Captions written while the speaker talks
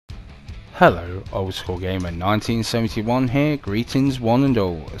Hello, Old School Gamer 1971 here, greetings one and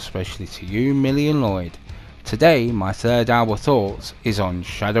all, especially to you Millie and Lloyd. Today my third hour thoughts is on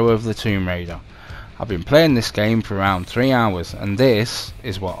Shadow of the Tomb Raider. I've been playing this game for around 3 hours and this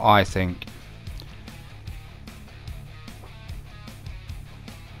is what I think.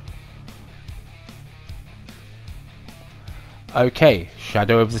 Okay,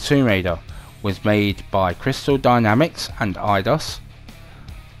 Shadow of the Tomb Raider was made by Crystal Dynamics and Eidos.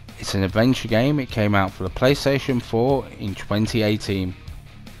 It's an adventure game. It came out for the PlayStation 4 in 2018.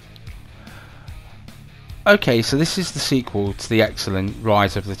 Okay, so this is the sequel to the excellent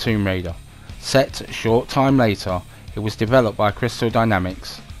Rise of the Tomb Raider. Set a short time later, it was developed by Crystal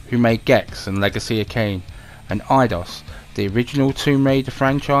Dynamics, who made Gex and Legacy of Kain, and Eidos, the original Tomb Raider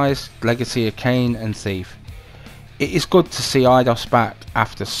franchise, Legacy of Kain and Thief. It is good to see Eidos back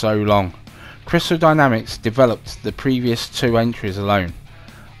after so long. Crystal Dynamics developed the previous two entries alone.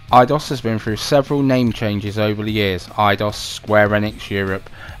 Eidos has been through several name changes over the years, Eidos Square Enix Europe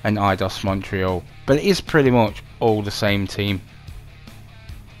and Eidos Montreal, but it is pretty much all the same team.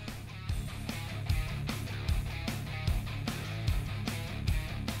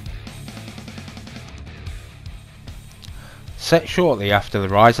 Set shortly after the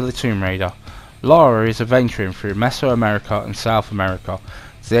rise of the Tomb Raider, Lara is adventuring through Mesoamerica and South America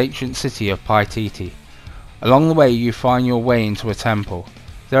to the ancient city of Paititi. Along the way you find your way into a temple.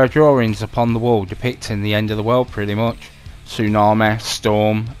 There are drawings upon the wall depicting the end of the world pretty much. Tsunami,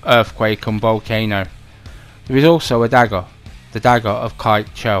 storm, earthquake and volcano. There is also a dagger, the dagger of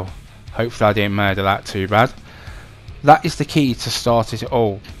Kite Chell. Hopefully I didn't murder that too bad. That is the key to start it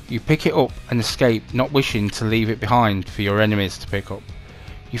all. You pick it up and escape, not wishing to leave it behind for your enemies to pick up.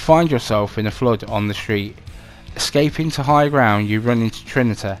 You find yourself in a flood on the street. Escaping to high ground you run into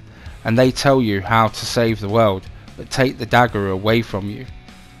Trinity and they tell you how to save the world, but take the dagger away from you.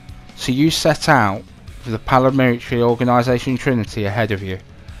 So you set out with the paramilitary organisation Trinity ahead of you.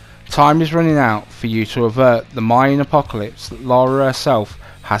 Time is running out for you to avert the Mayan apocalypse that Lara herself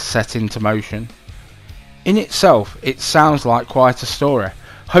has set into motion. In itself it sounds like quite a story,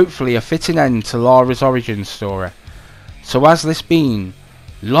 hopefully a fitting end to Lara's origin story. So has this been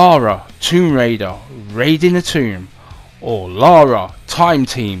Lara, Tomb Raider, raiding a tomb, or Lara, Time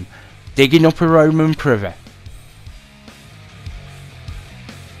Team, digging up a Roman privy?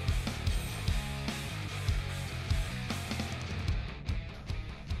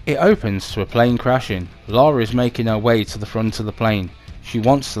 It opens to a plane crashing. Lara is making her way to the front of the plane. She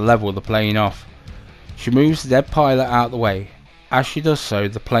wants to level the plane off. She moves the dead pilot out of the way. As she does so,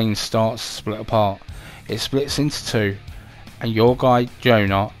 the plane starts to split apart. It splits into two, and your guy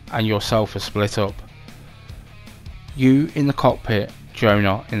Jonah and yourself are split up. You in the cockpit,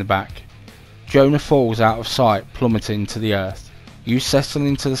 Jonah in the back. Jonah falls out of sight, plummeting to the earth. You settle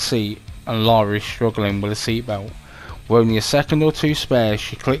into the seat, and Lara is struggling with a seatbelt. With only a second or two spare,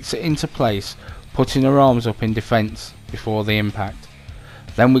 she clicks it into place, putting her arms up in defence before the impact.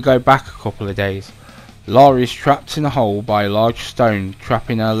 Then we go back a couple of days. Lara is trapped in a hole by a large stone,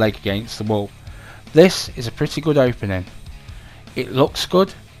 trapping her leg against the wall. This is a pretty good opening. It looks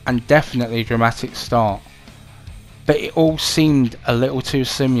good and definitely a dramatic start, but it all seemed a little too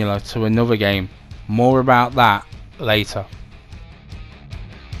similar to another game. More about that later.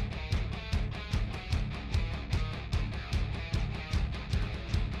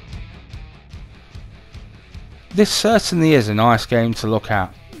 This certainly is a nice game to look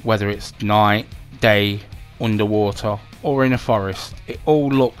at, whether it's night, day, underwater or in a forest. It all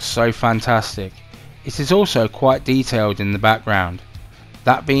looks so fantastic. It is also quite detailed in the background.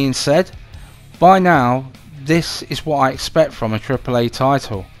 That being said, by now this is what I expect from a AAA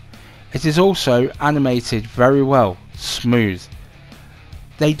title. It is also animated very well, smooth.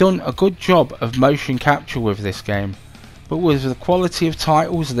 They done a good job of motion capture with this game, but with the quality of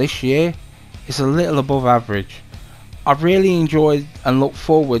titles this year, it's a little above average. I really enjoyed and look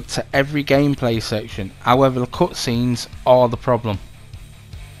forward to every gameplay section, however the cutscenes are the problem.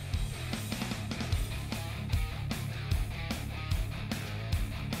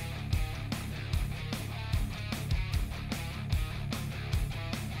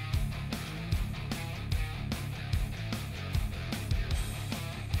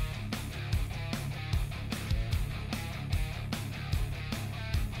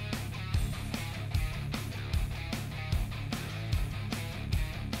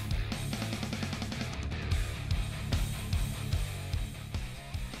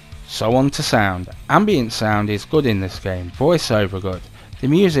 So on to sound. Ambient sound is good in this game, voiceover good, the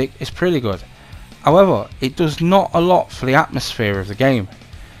music is pretty good. However, it does not a lot for the atmosphere of the game.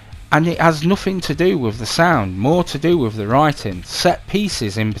 and it has nothing to do with the sound, more to do with the writing, set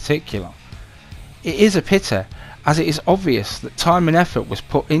pieces in particular. It is a pity, as it is obvious that time and effort was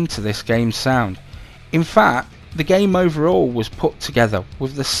put into this game's sound. In fact, the game overall was put together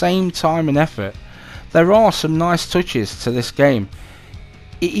with the same time and effort. There are some nice touches to this game.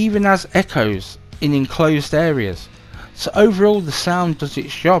 It even has echoes in enclosed areas. So overall the sound does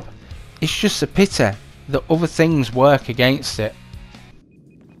its job. It's just a pity that other things work against it.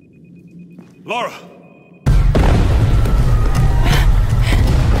 Lara!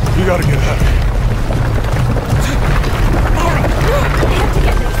 You gotta get out of here. Lara! I have to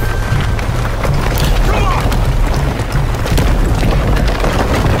get this. Come on!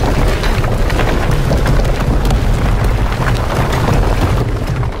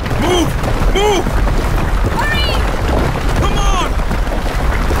 Move! Move! Hurry! Come on!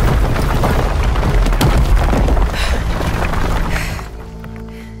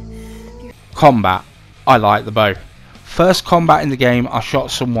 Combat. I like the bow. First combat in the game, I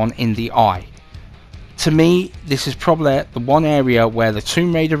shot someone in the eye. To me, this is probably the one area where the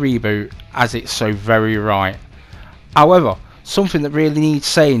Tomb Raider reboot has it so very right. However, something that really needs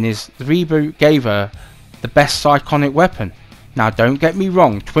saying is the reboot gave her the best iconic weapon. Now don't get me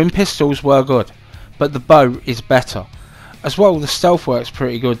wrong, twin pistols were good, but the bow is better. As well, the stealth works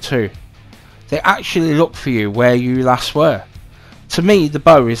pretty good too. They actually look for you where you last were. To me, the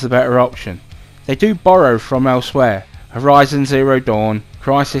bow is the better option. They do borrow from elsewhere, Horizon Zero Dawn,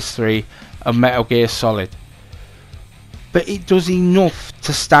 Crysis 3 and Metal Gear Solid. But it does enough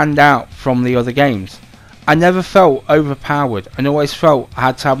to stand out from the other games. I never felt overpowered and always felt I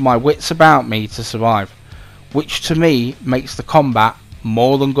had to have my wits about me to survive, which to me makes the combat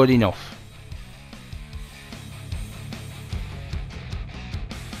more than good enough.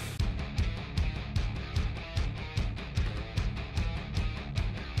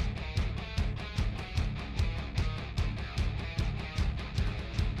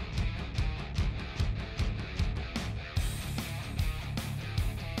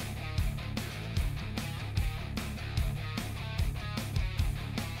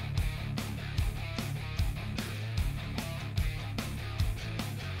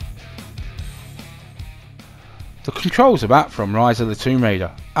 The controls are back from Rise of the Tomb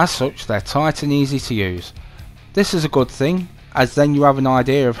Raider, as such they're tight and easy to use. This is a good thing, as then you have an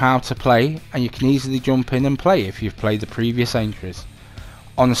idea of how to play and you can easily jump in and play if you've played the previous entries.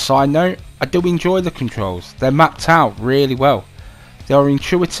 On a side note, I do enjoy the controls, they're mapped out really well. They are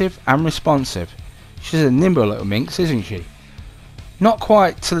intuitive and responsive. She's a nimble little minx, isn't she? Not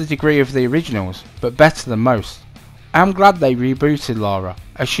quite to the degree of the originals, but better than most. I am glad they rebooted Lara,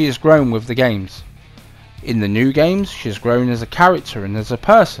 as she has grown with the games. In the new games, she has grown as a character and as a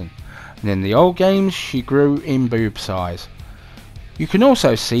person, and in the old games, she grew in boob size. You can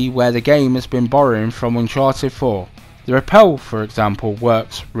also see where the game has been borrowing from Uncharted 4. The rappel, for example,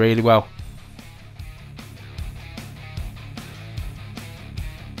 works really well.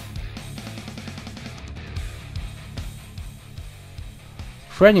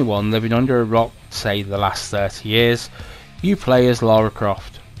 For anyone living under a rock, say the last 30 years, you play as Lara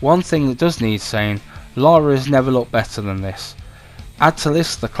Croft. One thing that does need saying, Lara has never looked better than this. Add to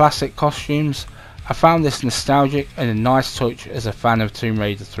this the classic costumes. I found this nostalgic and a nice touch as a fan of Tomb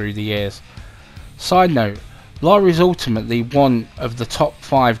Raider through the years. Side note, Lara is ultimately one of the top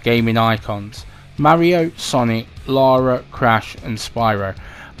 5 gaming icons. Mario, Sonic, Lara, Crash and Spyro,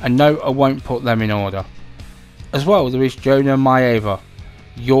 and no, I won't put them in order. As well, there is Jonah Maeva,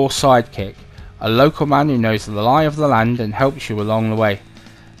 your sidekick, a local man who knows the lie of the land and helps you along the way.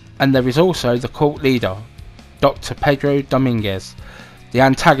 And there is also the cult leader, Dr. Pedro Dominguez, the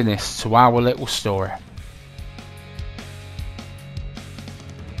antagonist to our little story.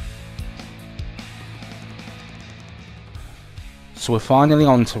 So we're finally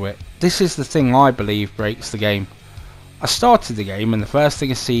onto it. This is the thing I believe breaks the game. I started the game and the first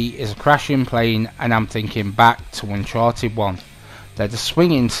thing I see is a crashing plane and I'm thinking back to Uncharted 1. Then the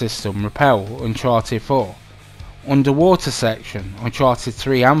swinging system Rappel, Uncharted 4. Underwater section, Uncharted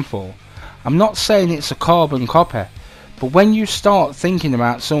 3 and 4. I'm not saying it's a carbon copy, but when you start thinking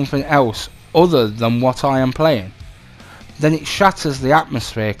about something else other than what I am playing, then it shatters the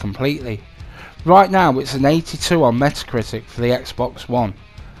atmosphere completely. Right now it's an 82 on Metacritic for the Xbox One,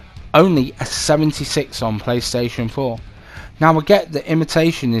 only a 76 on PlayStation 4. Now I get that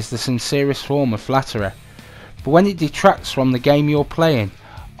imitation is the sincerest form of flattery, but when it detracts from the game you're playing,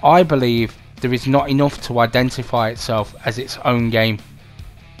 I believe there is not enough to identify itself as its own game.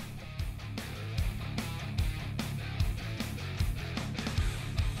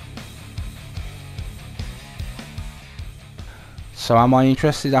 So am I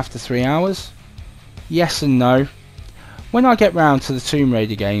interested after 3 hours? Yes and no. When I get round to the Tomb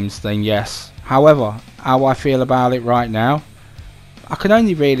Raider games, then yes. However, how I feel about it right now, I can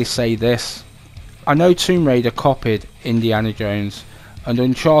only really say this. I know Tomb Raider copied Indiana Jones and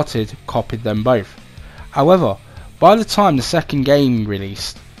Uncharted copied them both. However, by the time the second game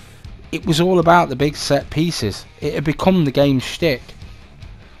released, it was all about the big set pieces. It had become the game's shtick.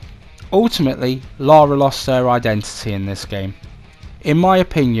 Ultimately, Lara lost her identity in this game. In my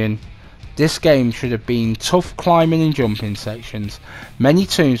opinion, this game should have been tough climbing and jumping sections, many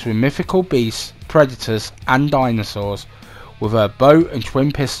tombs with mythical beasts, predators and dinosaurs, with her boat and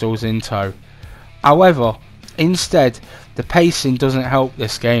twin pistols in tow. However, instead, the pacing doesn't help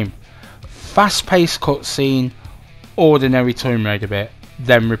this game. Fast paced cutscene, ordinary Tomb Raider bit,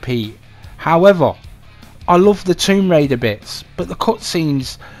 then repeat. However, I love the Tomb Raider bits, but the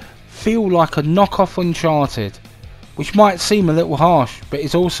cutscenes feel like a knockoff Uncharted, which might seem a little harsh, but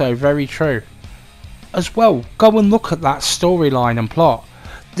is also very true. As well, go and look at that storyline and plot.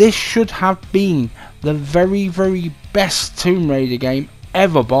 This should have been the very best Tomb Raider game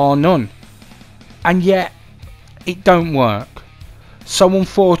ever, bar none. And yet, it don't work. So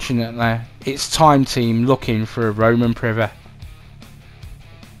unfortunately, it's Time Team looking for a Roman Privy.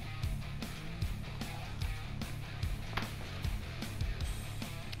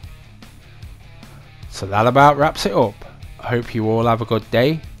 So that about wraps it up. I hope you all have a good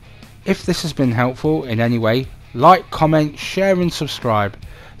day. If this has been helpful in any way, like, comment, share and subscribe,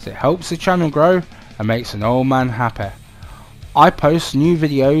 as it helps the channel grow and makes an old man happy. I post new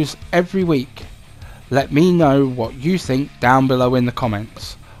videos every week. Let me know what you think down below in the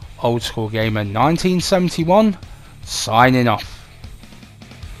comments. Old School Gamer 1971 signing off.